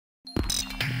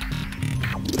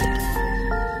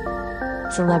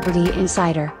Celebrity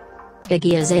Insider.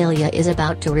 Iggy Azalea is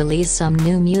about to release some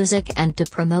new music, and to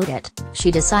promote it,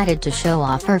 she decided to show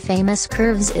off her famous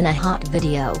curves in a hot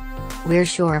video. We're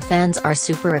sure fans are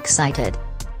super excited.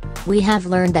 We have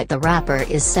learned that the rapper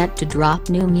is set to drop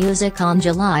new music on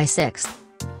July 6.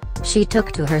 She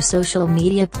took to her social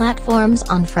media platforms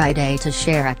on Friday to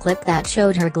share a clip that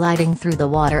showed her gliding through the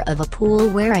water of a pool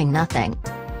wearing nothing.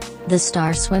 The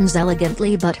star swims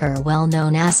elegantly, but her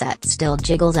well-known asset still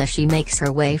jiggles as she makes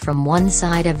her way from one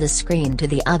side of the screen to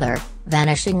the other,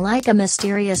 vanishing like a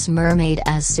mysterious mermaid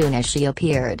as soon as she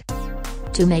appeared.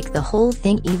 To make the whole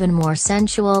thing even more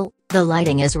sensual, the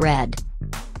lighting is red.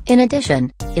 In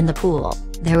addition, in the pool,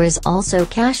 there is also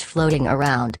cash floating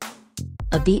around.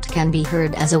 A beat can be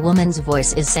heard as a woman's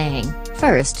voice is saying,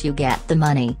 "First you get the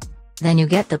money. Then you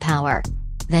get the power.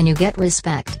 Then you get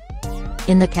respect."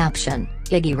 In the caption,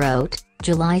 Iggy wrote,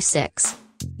 "July 6.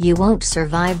 You won't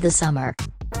survive the summer."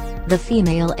 The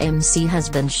female MC has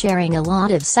been sharing a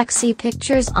lot of sexy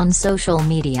pictures on social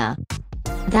media.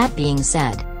 That being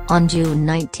said, on June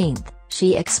 19th,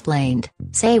 she explained,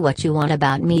 "Say what you want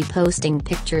about me posting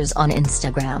pictures on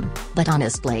Instagram, but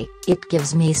honestly, it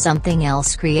gives me something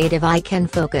else creative I can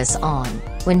focus on,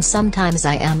 when sometimes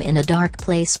I am in a dark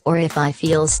place or if I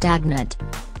feel stagnant.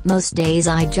 Most days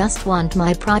I just want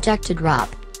my project to drop.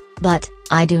 But,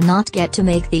 I do not get to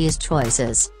make these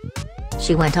choices."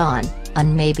 She went on,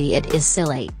 "And maybe it is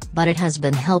silly, but it has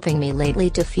been helping me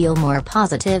lately to feel more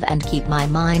positive and keep my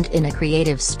mind in a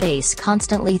creative space,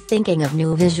 constantly thinking of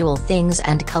new visual things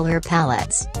and color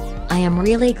palettes. I am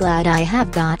really glad I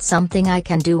have got something I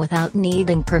can do without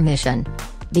needing permission.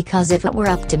 Because if it were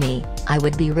up to me, I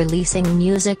would be releasing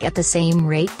music at the same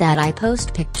rate that I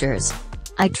post pictures.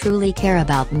 I truly care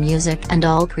about music and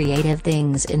all creative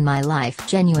things in my life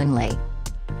genuinely.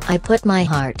 I put my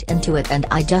heart into it, and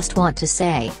I just want to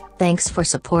say, thanks for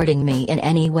supporting me in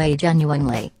any way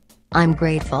genuinely. I'm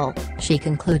grateful," she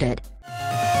concluded.